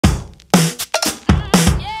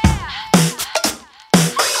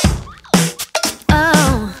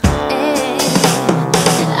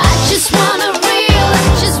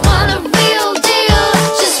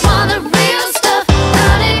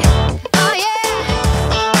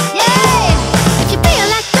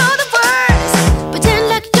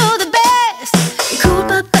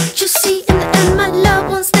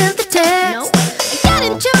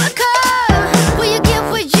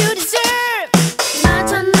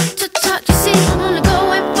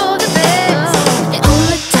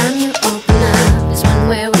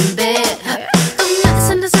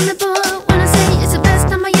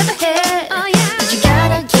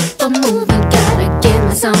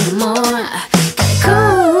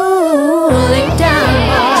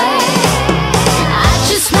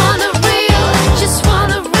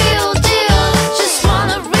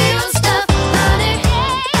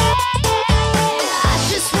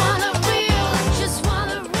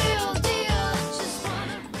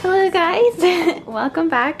Welcome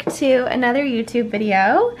back to another YouTube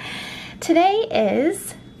video. Today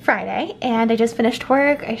is Friday and I just finished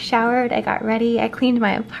work. I showered, I got ready, I cleaned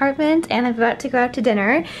my apartment, and I'm about to go out to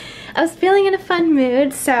dinner. I was feeling in a fun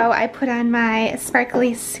mood, so I put on my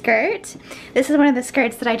sparkly skirt. This is one of the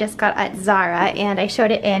skirts that I just got at Zara, and I showed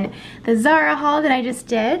it in the Zara haul that I just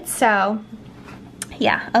did, so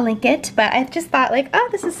yeah, I'll link it. But I just thought like, oh,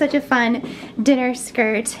 this is such a fun dinner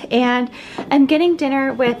skirt, and I'm getting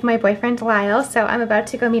dinner with my boyfriend Lyle, so I'm about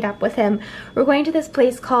to go meet up with him. We're going to this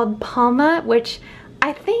place called Palma, which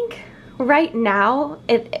I think right now,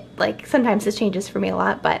 like sometimes this changes for me a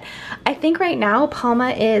lot, but I think right now Palma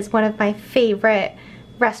is one of my favorite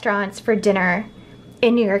restaurants for dinner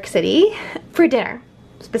in New York City. For dinner.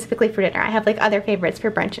 Specifically for dinner. I have like other favorites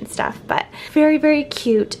for brunch and stuff, but very, very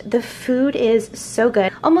cute. The food is so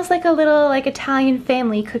good. Almost like a little like Italian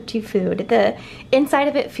family cooked you food. The inside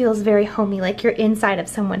of it feels very homey, like you're inside of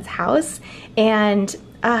someone's house, and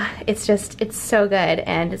it's so good,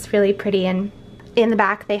 and it's really pretty. And in the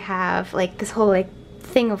back they have like this whole like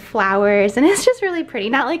thing of flowers, and it's just really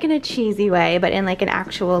pretty. Not like in a cheesy way, but in like an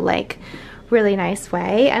actual like really nice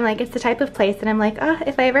way. And like it's the type of place that I'm like, oh,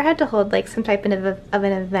 if I ever had to hold like some type of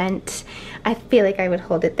an event, I feel like I would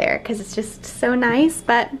hold it there because it's just so nice.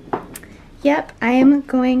 But yep, I am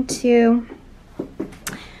going to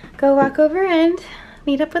go walk over and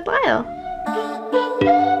meet up with Lyle.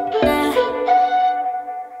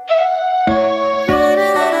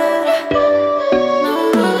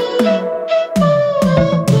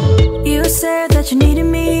 You said that you needed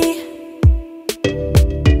me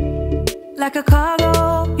like a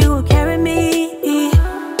cargo, you will carry me.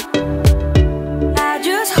 I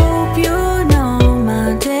just hope you know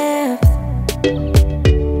my depth,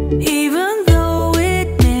 even though it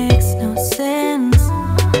makes no sense.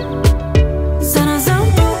 Sometimes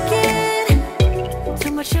I'm broken,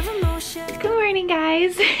 too much of emotion. Good morning,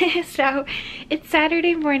 guys. So it's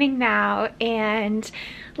Saturday morning now, and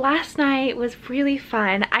last night was really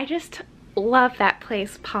fun. I just love that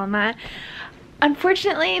place, Palma.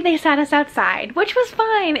 Unfortunately, they sat us outside, which was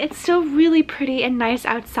fine. It's still really pretty and nice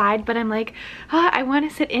outside, but I'm like, oh, I want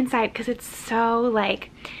to sit inside because it's so like,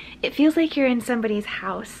 it feels like you're in somebody's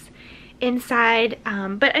house inside.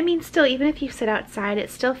 But I mean, still, even if you sit outside, it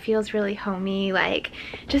still feels really homey. Like,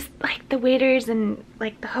 just like the waiters and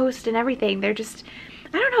like the host and everything, they're just,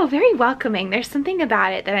 I don't know, very welcoming. There's something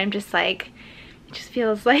about it that I'm just like, it just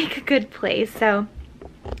feels like a good place. So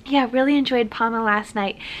yeah, really enjoyed Palma last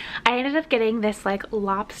night. I ended up getting this like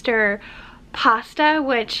lobster pasta,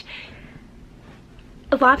 which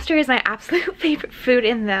lobster is my absolute favorite food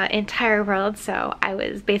in the entire world, so I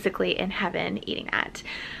was basically in heaven eating that.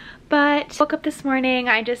 But woke up this morning,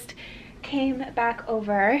 I just came back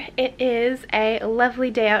over. It is a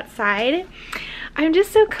lovely day outside. I'm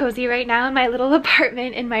just so cozy right now in my little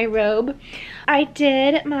apartment in my robe. I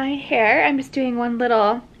did my hair. I'm just doing one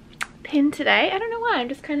little pin today. I don't know why, I'm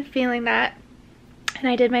just kind of feeling that. And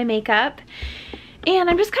I did my makeup, and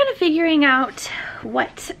I'm just kind of figuring out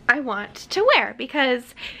what I want to wear,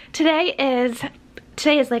 because today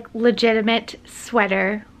is like legitimate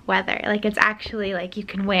sweater weather. Like, it's actually like you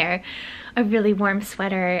can wear a really warm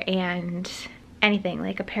sweater and anything,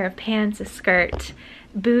 like a pair of pants, a skirt,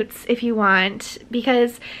 boots if you want,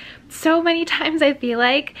 because so many times I feel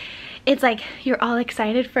like it's like you're all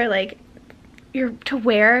excited for like to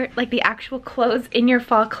wear like the actual clothes in your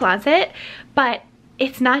fall closet, but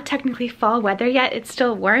it's not technically fall weather yet. It's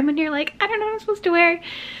still warm, and you're like, I don't know what I'm supposed to wear.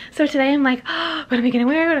 So today I'm like, oh, what am I gonna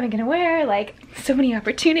wear? What am I gonna wear? Like, so many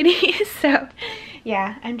opportunities. So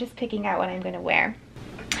yeah, I'm just picking out what I'm gonna wear.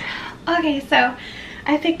 Okay, so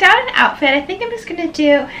I picked out an outfit. I think I'm just gonna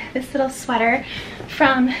do this little sweater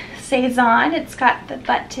from Saison. It's got the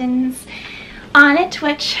buttons on it,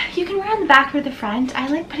 which you can wear on the back or the front. I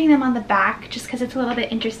like putting them on the back just because it's a little bit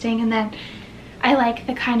interesting, and then I like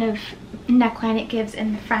the kind of neckline it gives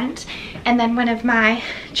in the front. And then one of my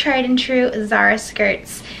tried and true Zara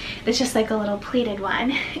skirts that's just like a little pleated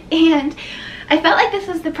one. And I felt like this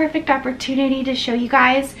was the perfect opportunity to show you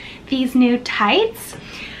guys these new tights.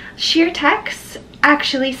 Sheertex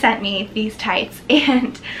actually sent me these tights,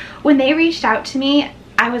 and when they reached out to me,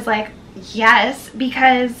 I was like, yes,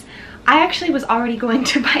 because I actually was already going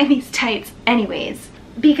to buy these tights anyways,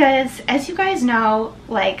 because as you guys know,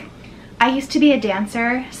 like, I used to be a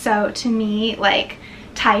dancer, so to me, like,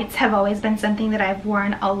 tights have always been something that I've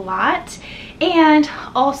worn a lot. And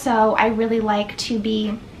also I really like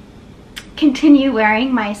to continue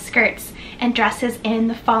wearing my skirts and dresses in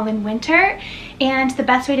the fall and winter, and the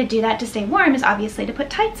best way to do that to stay warm is obviously to put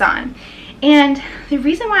tights on. And the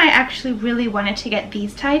reason why I actually really wanted to get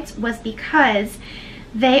these tights was because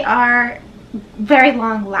they are very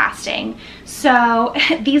long lasting. So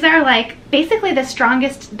these are like basically the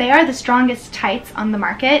strongest, they are the strongest tights on the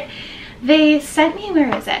market. They sent me,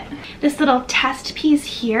 where is it? This little test piece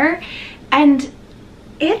here, and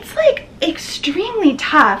it's like extremely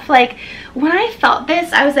tough. Like when I felt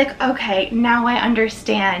this, I was like, okay, now I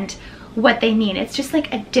understand what they mean. It's just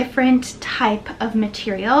like a different type of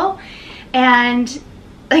material, and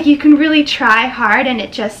like you can really try hard and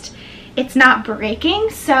it's not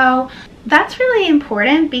breaking. So that's really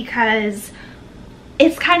important, because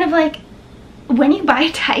it's kind of like when you buy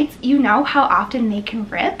tights, you know how often they can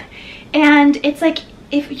rip, and it's like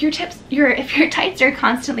if your tights are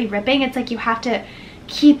constantly ripping, it's like you have to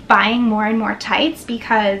keep buying more and more tights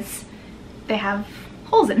because they have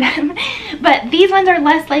holes in them. But these ones are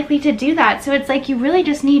less likely to do that, so it's like you really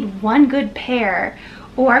just need one good pair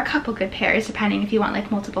or a couple good pairs, depending if you want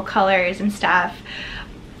like multiple colors and stuff,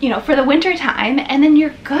 you know, for the winter time, and then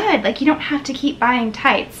you're good. Like you don't have to keep buying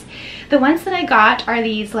tights. The ones that I got are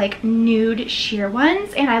these like nude sheer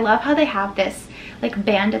ones, and I love how they have this like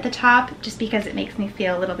band at the top, just because it makes me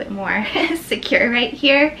feel a little bit more secure right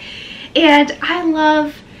here. And I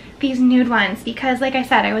love these nude ones because, like I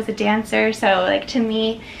said, I was a dancer, so like to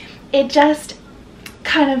me it just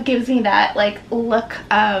kind of gives me that like look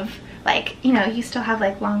of like, you know, you still have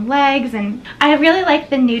like long legs. And I really like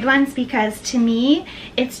the nude ones because to me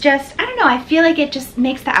it's just, I don't know, I feel like it just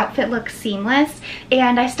makes the outfit look seamless.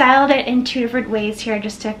 And I styled it in 2 different ways here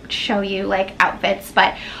just to show you like outfits,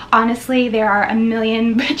 but honestly there are a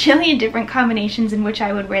million bajillion different combinations in which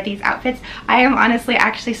I would wear these outfits. I am honestly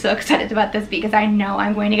actually so excited about this because I know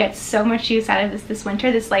I'm going to get so much use out of this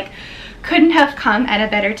winter. This like couldn't have come at a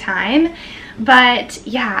better time. But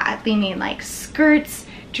yeah, I mean like skirts,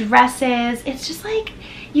 dresses, it's just like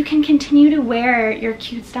you can continue to wear your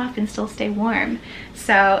cute stuff and still stay warm.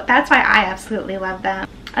 So that's why I absolutely love them.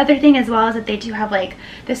 Other thing as well is that they do have like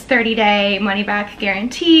this 30-day money back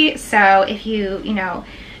guarantee, so if you know,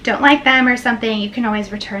 don't like them or something, you can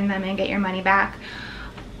always return them and get your money back.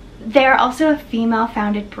 They're also a female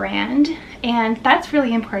founded brand, and that's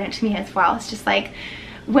really important to me as well. It's just like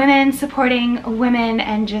women supporting women,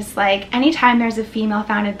 and just like anytime there's a female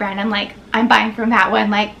founded brand, I'm like, I'm buying from that one.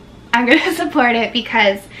 Like I'm gonna support it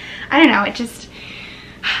because I don't know, it just,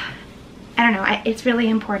 I don't know, it's really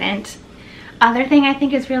important. Other thing I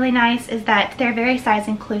think is really nice is that they're very size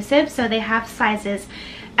inclusive, so they have sizes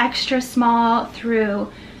extra small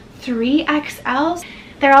through 3XL.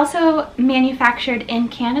 They're also manufactured in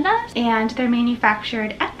Canada, and they're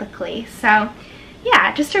manufactured ethically. So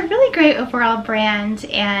yeah, just a really great overall brand,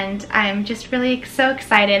 and I'm just really so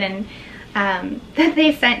excited and that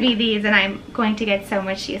they sent me these, and I'm going to get so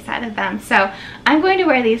much use out of them. So I'm going to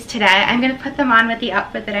wear these today. I'm going to put them on with the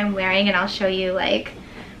outfit that I'm wearing, and I'll show you like,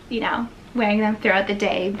 you know, wearing them throughout the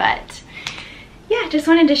day. But yeah, just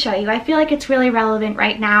wanted to show you. I feel like it's really relevant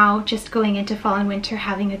right now, just going into fall and winter,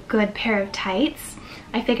 having a good pair of tights.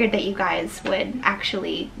 I figured that you guys would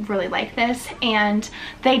actually really like this, and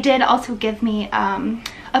they did also give me a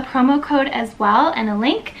promo code as well and a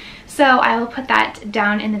link, so I will put that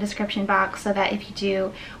down in the description box so that if you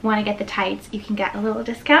do want to get the tights, you can get a little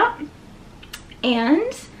discount.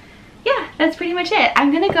 And yeah, that's pretty much it.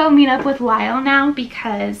 I'm gonna go meet up with Lyle now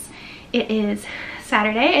because it is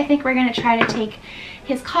Saturday. I think we're gonna try to take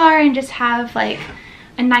his car and just have like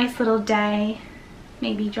a nice little day,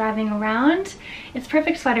 maybe driving around. It's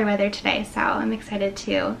perfect sweater weather today, so I'm excited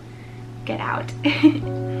to get out.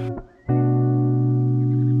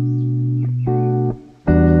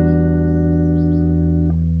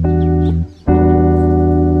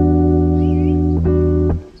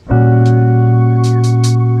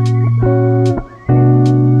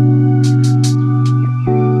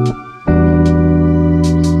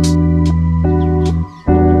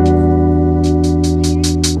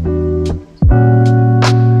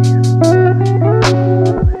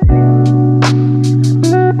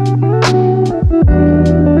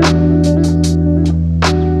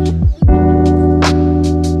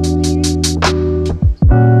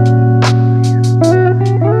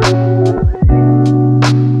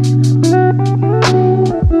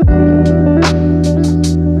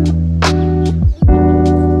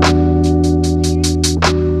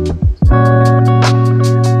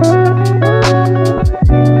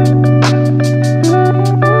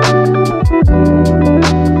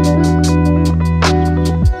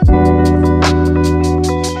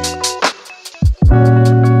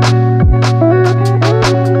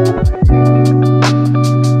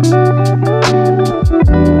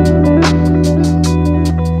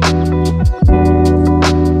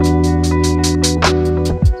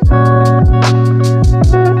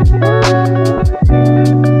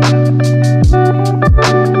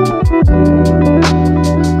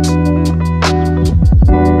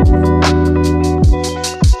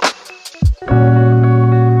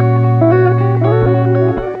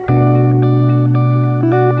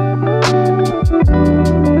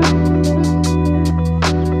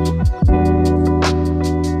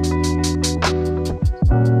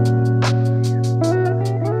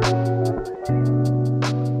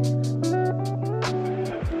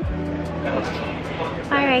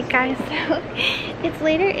 Alright guys, so it's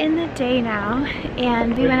later in the day now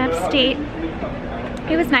and we went upstate.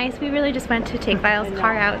 It was nice. We really just went to take Vile's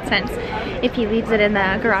car out since if he leaves it in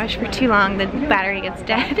the garage for too long the battery gets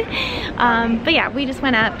dead. But yeah, we just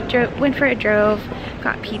went up, went for a drove,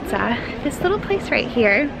 got pizza. This little place right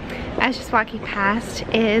here, I was just walking past,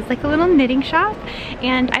 is like a little knitting shop,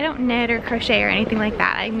 and I don't knit or crochet or anything like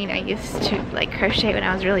that. I mean, I used to like crochet when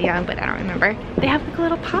I was really young, but I don't remember. They have like a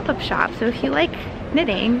little pop-up shop, so if you like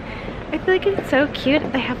knitting, I feel like it's so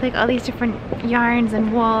cute. They have like all these different yarns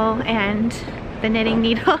and wool and the knitting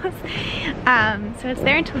needles. So it's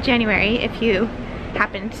there until January if you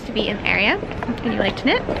happen to be in the area and you like to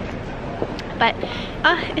knit. But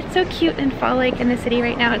it's so cute and fall-like in the city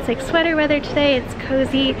right now. It's like sweater weather today. It's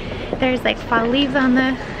cozy. There's like fall leaves on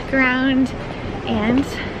the ground. And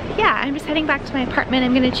yeah, I'm just heading back to my apartment.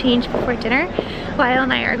 I'm gonna change before dinner. Lyle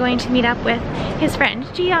and I are going to meet up with his friend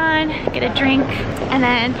Gian, get a drink, and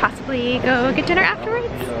then possibly go get dinner afterwards.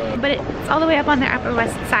 But it's all the way up on the Upper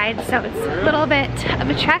West Side, so it's a little bit of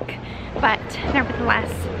a trek, but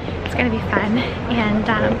nevertheless, it's gonna be fun. And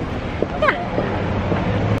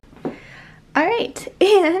yeah. All right,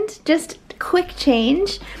 and just quick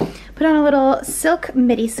change. Put on a little silk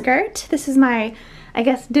midi skirt. This is my, I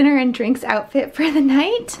guess, dinner and drinks outfit for the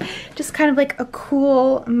night. Just kind of like a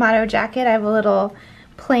cool motto jacket. I have a little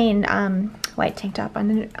plain white tank top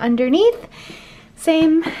underneath.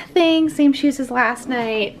 Same thing, same shoes as last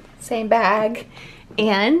night, same bag.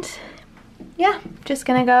 And yeah, just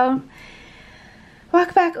gonna go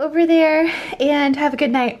walk back over there and have a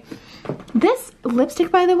good night. This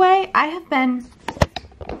lipstick, by the way, I have been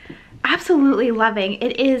absolutely loving.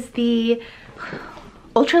 It is the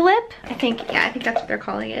Ultra Lip, I think that's what they're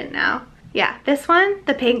calling it now. Yeah, this one,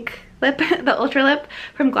 the pink lip, the Ultra Lip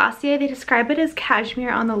from Glossier, they describe it as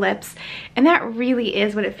cashmere on the lips, and that really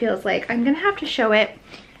is what it feels like. I'm gonna have to show it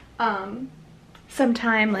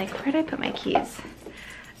sometime, like, where did I put my keys?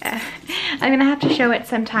 I'm gonna have to show it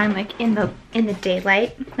sometime, like in the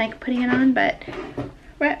daylight, like putting it on, but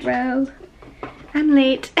retro. I'm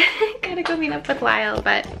late. Gotta go meet up with Lyle,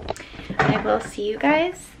 but I will see you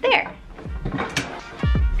guys there.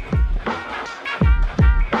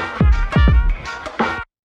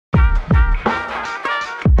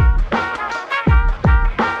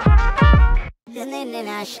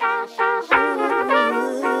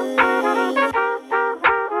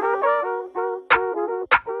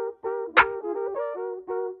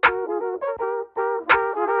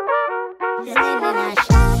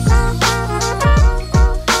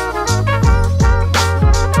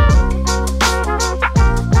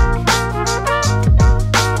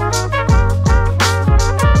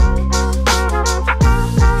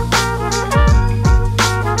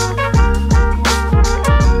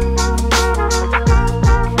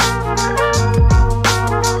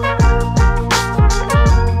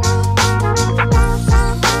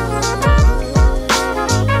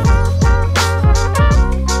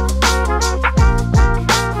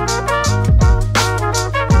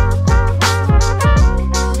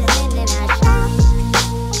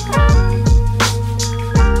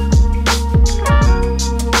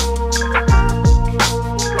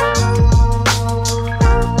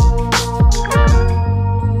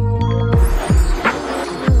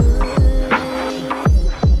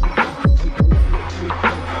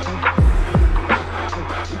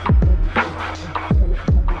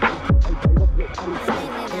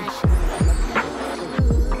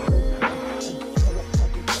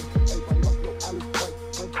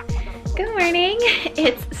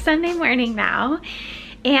 It's Sunday morning now,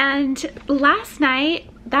 and last night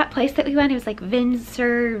that place that we went, it was like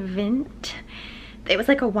Vingt. It was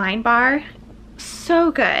like a wine bar.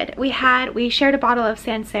 So good. We shared a bottle of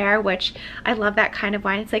Sancerre, which I love that kind of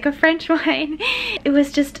wine. It's like a French wine. It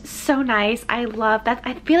was just so nice. I love that.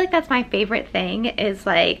 I feel like that's my favorite thing, is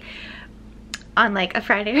like on like a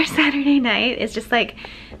Friday or Saturday night, is just like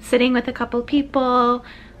sitting with a couple people,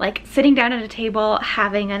 like sitting down at a table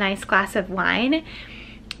having a nice glass of wine.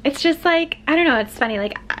 It's just like, I don't know, it's funny,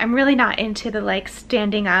 like I'm really not into the like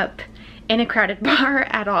standing up in a crowded bar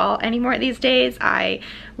at all anymore these days. I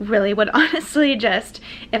really would honestly just,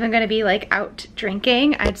 if I'm gonna be like out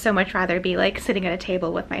drinking, I'd so much rather be like sitting at a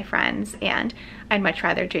table with my friends, and I'd much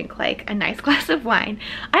rather drink like a nice glass of wine.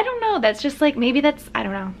 I don't know, that's just like, maybe that's, I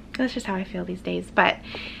don't know, that's just how I feel these days. But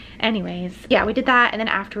anyways, yeah, we did that, and then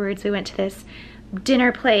afterwards we went to this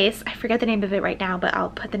dinner place. I forget the name of it right now, but I'll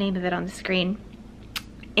put the name of it on the screen.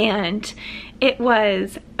 And it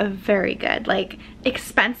was very good, like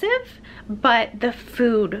expensive, but the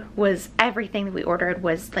food was, everything that we ordered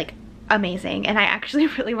was like amazing, and I actually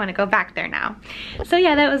really want to go back there now. So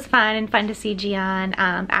yeah, that was fun, and fun to see Gian.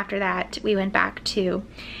 After that, we went back to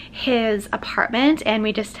his apartment and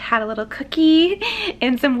we just had a little cookie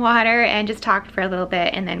and some water and just talked for a little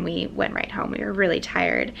bit, and then we went right home. We were really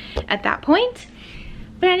tired at that point.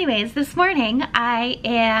 But anyways, this morning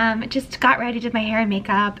I just got ready, did my hair and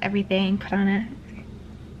makeup, everything, put on a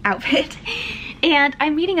outfit. And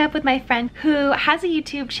I'm meeting up with my friend who has a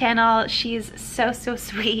YouTube channel. She's so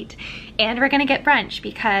sweet, and we're gonna get brunch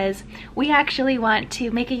because we actually want to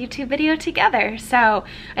make a YouTube video together. So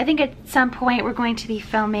I think at some point we're going to be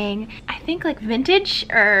filming, I think like vintage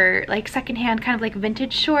or like secondhand, kind of like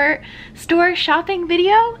vintage store shopping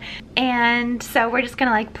video. And so we're just gonna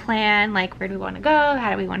like plan like where do we want to go, how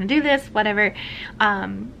do we want to do this, whatever.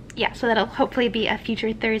 Yeah, so that'll hopefully be a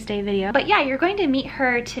future Thursday video. But yeah, you're going to meet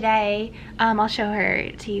her today. I'll show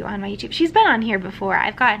her to you on my YouTube. She's been on here before.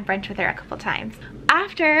 I've gotten brunch with her a couple times.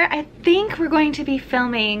 After, I think we're going to be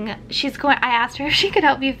filming, I asked her if she could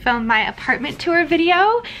help me film my apartment tour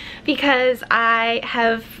video because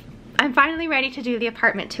I'm finally ready to do the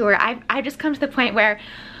apartment tour. I've just come to the point where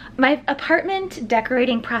my apartment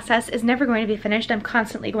decorating process is never going to be finished. I'm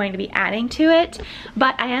constantly going to be adding to it,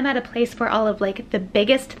 but I am at a place where all of like the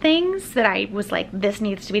biggest things that I was like, this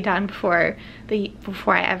needs to be done before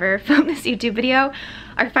I ever film this YouTube video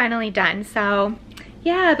are finally done. So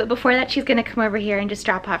yeah, but before that, she's gonna come over here and just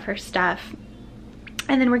drop off her stuff,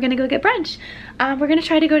 and then we're gonna go get brunch. We're gonna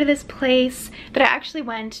try to go to this place that I actually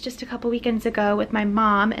went just a couple weekends ago with my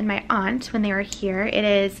mom and my aunt when they were here. It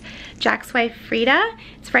is Jack's wife Frida.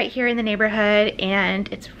 It's right here in the neighborhood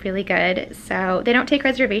and it's really good. So they don't take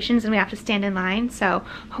reservations and we have to stand in line. So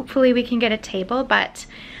hopefully we can get a table, but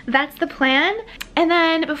that's the plan. And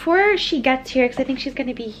then before she gets here, because I think she's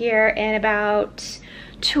gonna be here in about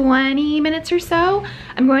 20 minutes or so,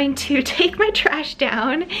 I'm going to take my trash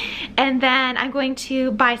down and then I'm going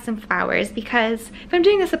to buy some flowers, because if I'm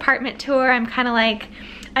doing this apartment tour, I'm kind of like,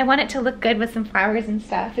 I want it to look good with some flowers and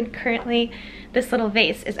stuff, and currently this little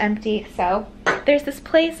vase is empty. So there's this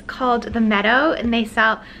place called The Meadow and they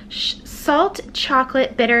sell salt,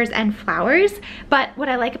 chocolate, bitters, and flowers, but what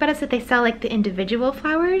I like about it is that they sell like the individual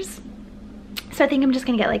flowers. So I think I'm just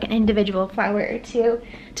gonna get like an individual flower or two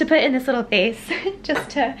to put in this little vase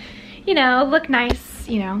just to, you know, look nice,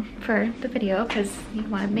 you know, for the video, because you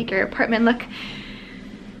want to make your apartment look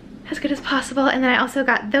as good as possible. And then I also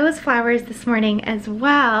got those flowers this morning as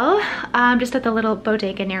well, just at the little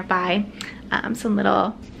bodega nearby. Some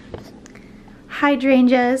little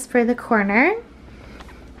hydrangeas for the corner.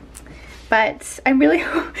 But I'm really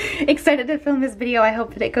excited to film this video. I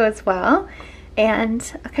hope that it goes well. And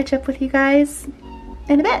I'll catch up with you guys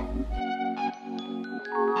in a bit.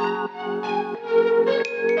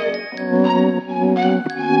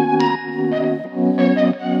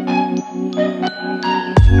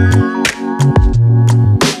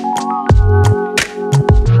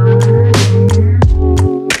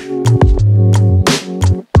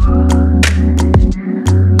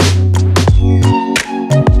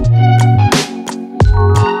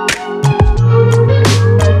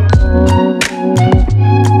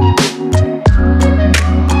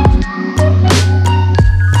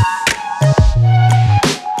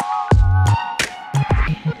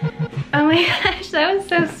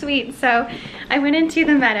 So I went into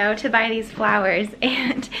the Meadow to buy these flowers,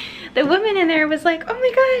 and the woman in there was like, oh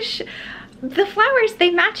my gosh, the flowers, they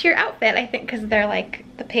match your outfit, I think, because they're like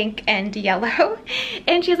the pink and yellow.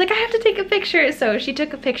 And she was like, I have to take a picture. So she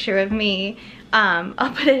took a picture of me.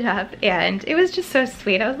 I'll put it up, and it was just so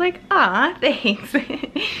sweet. I was like, aw, thanks.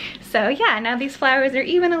 So yeah, now these flowers are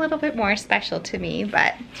even a little bit more special to me,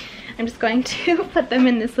 but I'm just going to put them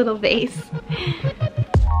in this little vase.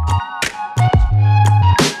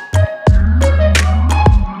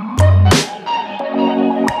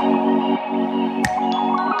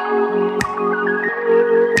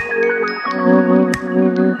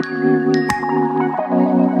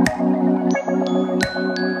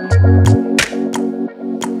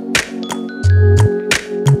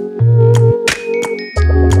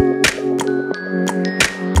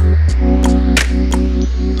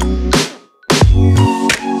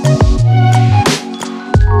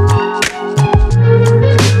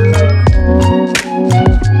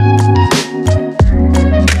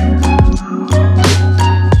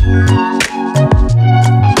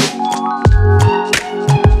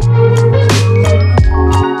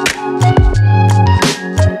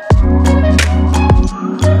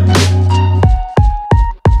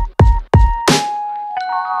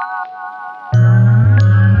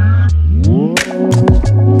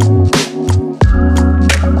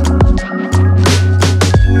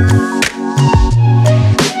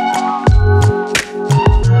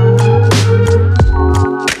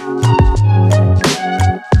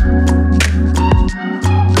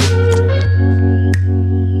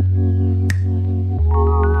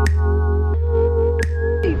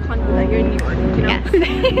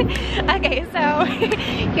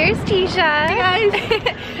 Hey guys.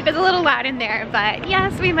 It was a little loud in there, but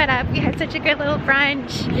yes, we met up. We had such a good little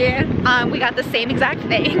brunch. Yeah. We got the same exact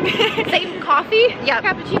thing. Same coffee. Yep.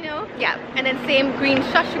 Cappuccino. Yep. And then same green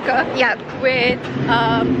shashuka. Yep. With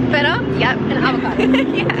feta. Yep. And avocado.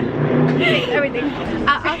 Yeah. Everything.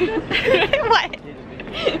 What?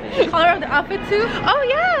 Color of the outfit too? Oh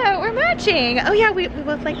yeah, we're matching. Oh yeah, we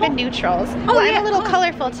both like the neutrals. Oh, well, yeah. I'm a little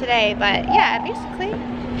colorful today, but yeah, basically.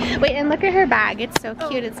 Wait, and look at her bag. It's so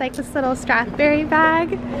cute. It's like this little Strawberry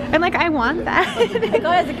bag. I'm like, I want that. I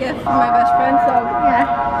got it as a gift from my best friend, so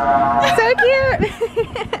yeah. So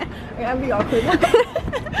cute. I'm be awkward.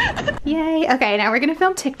 Yay. Okay, now we're gonna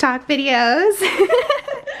film TikTok videos.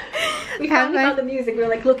 We finally found the music. We were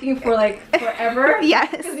like looking for like forever. Yes.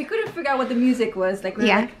 Because we couldn't figure out what the music was. Like we were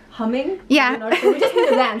like humming. Yeah. So we just need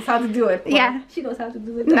to dance how to do it. Well, yeah. She knows how to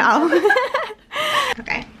do it. No.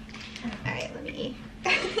 Okay. Alright, let me.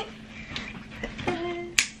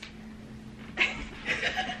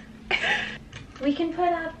 We can put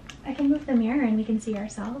up, I can move the mirror and we can see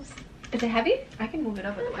ourselves. Is it heavy? I can move it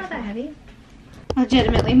up. It's not that heavy.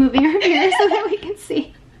 Legitimately moving our mirror so that we can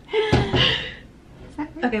see.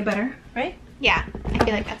 Okay, better, right? Yeah, I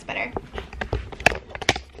feel like that's better.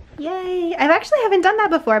 Yay! I actually haven't done that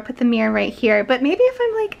before. I put the mirror right here, but maybe if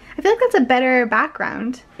I'm like, I feel like that's a better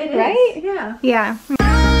background. It is, right? Yeah. Yeah.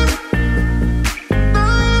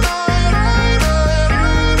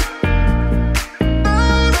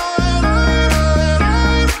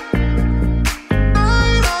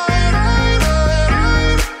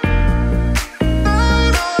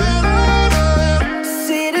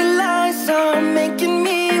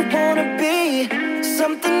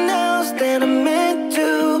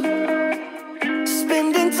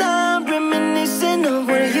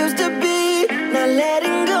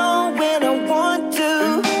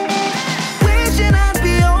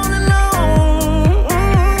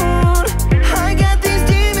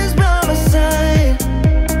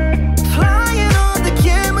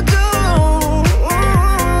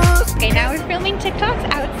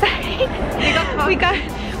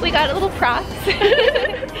 We got a little props.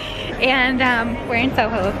 And we're in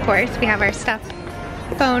SoHo, of course. We have our stuff,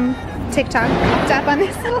 phone, TikTok up on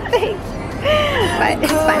this little thing. But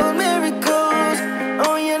it's fun.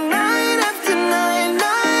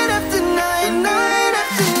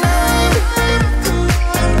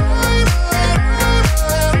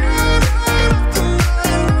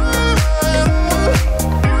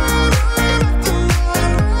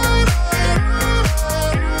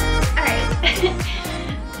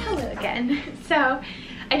 So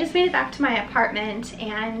I just made it back to my apartment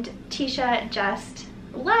and Tisha just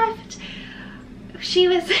left.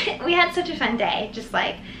 We had such a fun day, just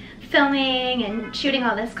like filming and shooting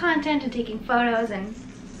all this content and taking photos and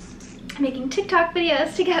making TikTok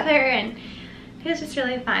videos together, and it was just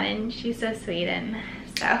really fun, and she's so sweet. And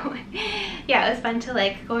so yeah, it was fun to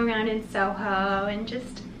like go around in SoHo and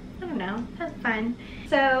just, I don't know, have fun.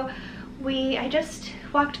 So I just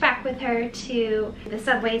walked back with her to the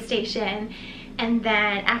subway station, and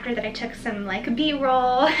then after that I took some like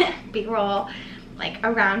b-roll like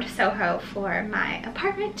around SoHo for my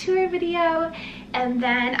apartment tour video, and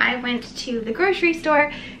then I went to the grocery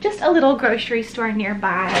store, just a little grocery store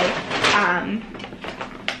nearby.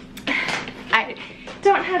 I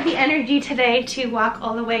don't have the energy today to walk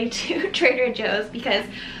all the way to Trader Joe's because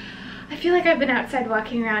I feel like I've been outside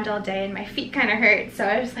walking around all day and my feet kind of hurt, so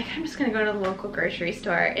I was like, I'm just gonna go to the local grocery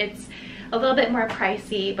store. It's a little bit more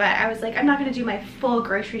pricey, but I was like, I'm not gonna do my full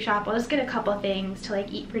grocery shop. I'll just get a couple things to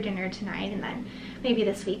like eat for dinner tonight, and then maybe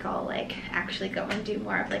this week I'll like actually go and do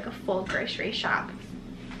more of like a full grocery shop.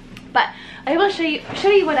 But I will show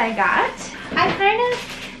you what I got.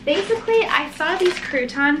 Basically, I saw these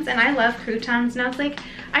croutons, and I love croutons, and I was like,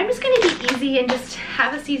 I'm just gonna be easy and just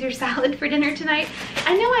have a Caesar salad for dinner tonight.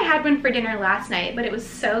 I know I had one for dinner last night, but it was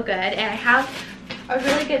so good, and I have a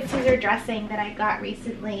really good Caesar dressing that I got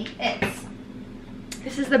recently.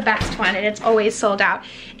 This is the best one, and it's always sold out.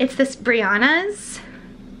 It's this Brianna's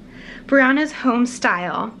Home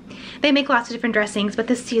Style. They make lots of different dressings, but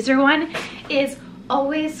the Caesar one is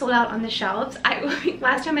always sold out on the shelves.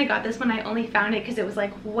 Last time I got this one, I only found it because it was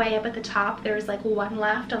like way up at the top. There was like one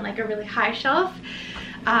left on like a really high shelf,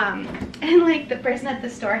 and like the person at the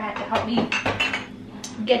store had to help me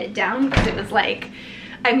get it down because it was like,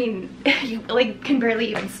 I mean, you like can barely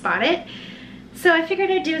even spot it. So I figured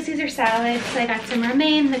I'd do a Caesar salad. So I got some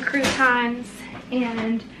romaine, the croutons,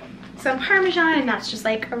 and some Parmesan, and that's just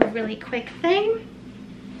like a really quick thing.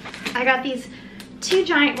 I got these 2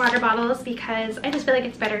 giant water bottles because I just feel like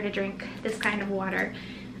it's better to drink this kind of water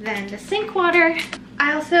than the sink water.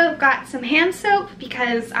 I also got some hand soap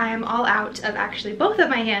because I am all out of actually both of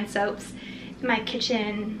my hand soaps, my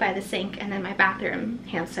kitchen by the sink and then my bathroom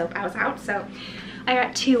hand soap, I was out. So I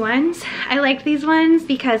got 2 ones. I like these ones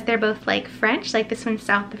because they're both like French, like this one's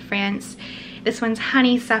South of France. This one's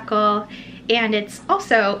honeysuckle, and it's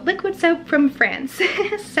also liquid soap from France.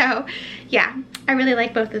 So yeah, I really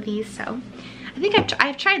like both of these. So I think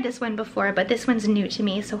I've tried this one before, but this one's new to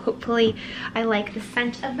me, so hopefully I like the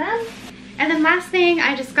scent of them. And then last thing,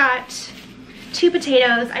 I just got 2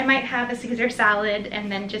 potatoes. I might have a Caesar salad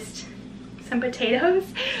and then just some potatoes.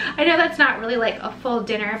 I know that's not really like a full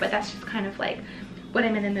dinner, but that's just kind of like what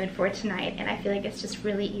I'm in the mood for tonight, and I feel like it's just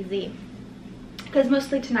really easy because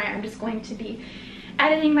mostly tonight I'm just going to be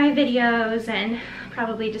editing my videos and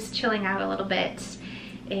probably just chilling out a little bit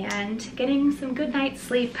and getting some good night's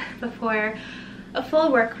sleep before a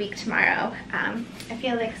full work week tomorrow. I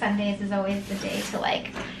feel like Sundays is always the day to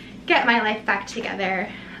like get my life back together,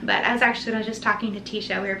 but I was just talking to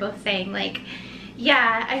Tisha. We were both saying like,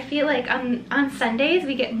 yeah, I feel like on Sundays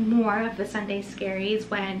we get more of the Sunday scaries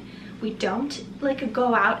when we don't like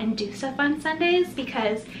go out and do stuff on Sundays,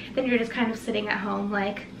 because then you're just kind of sitting at home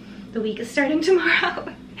like the week is starting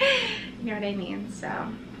tomorrow. You know what I mean? So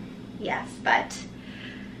yes, but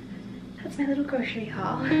that's my little grocery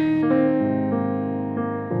haul.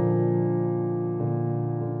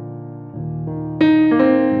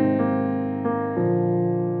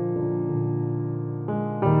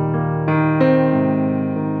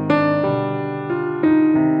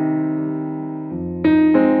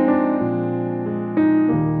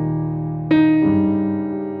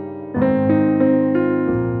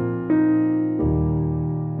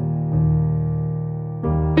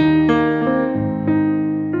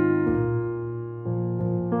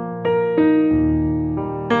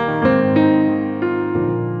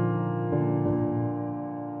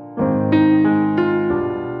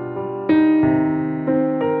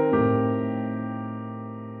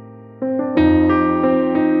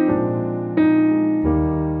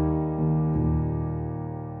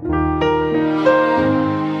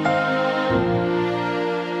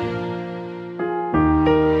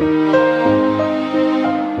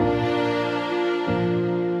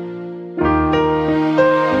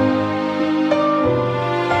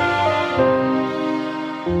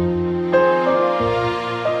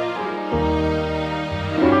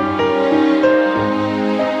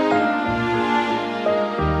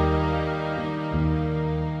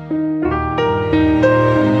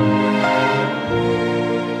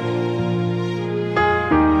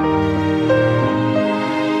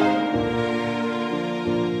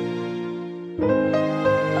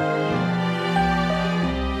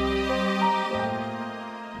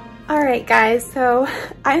 Alright guys, so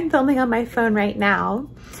I'm filming on my phone right now,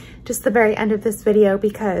 just the very end of this video,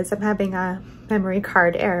 because I'm having a memory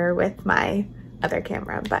card error with my other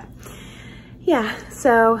camera. But yeah,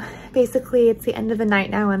 so basically it's the end of the night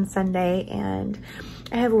now on Sunday and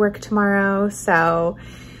I have work tomorrow, so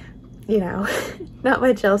you know, not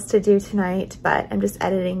much else to do tonight, but I'm just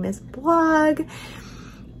editing this vlog.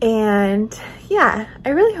 And yeah, I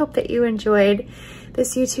really hope that you enjoyed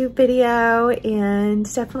this YouTube video, and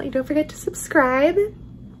definitely don't forget to subscribe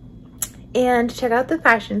and check out the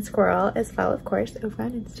fashion squirrel as well, of course, over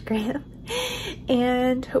on Instagram.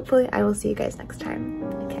 And hopefully I will see you guys next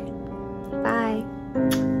time.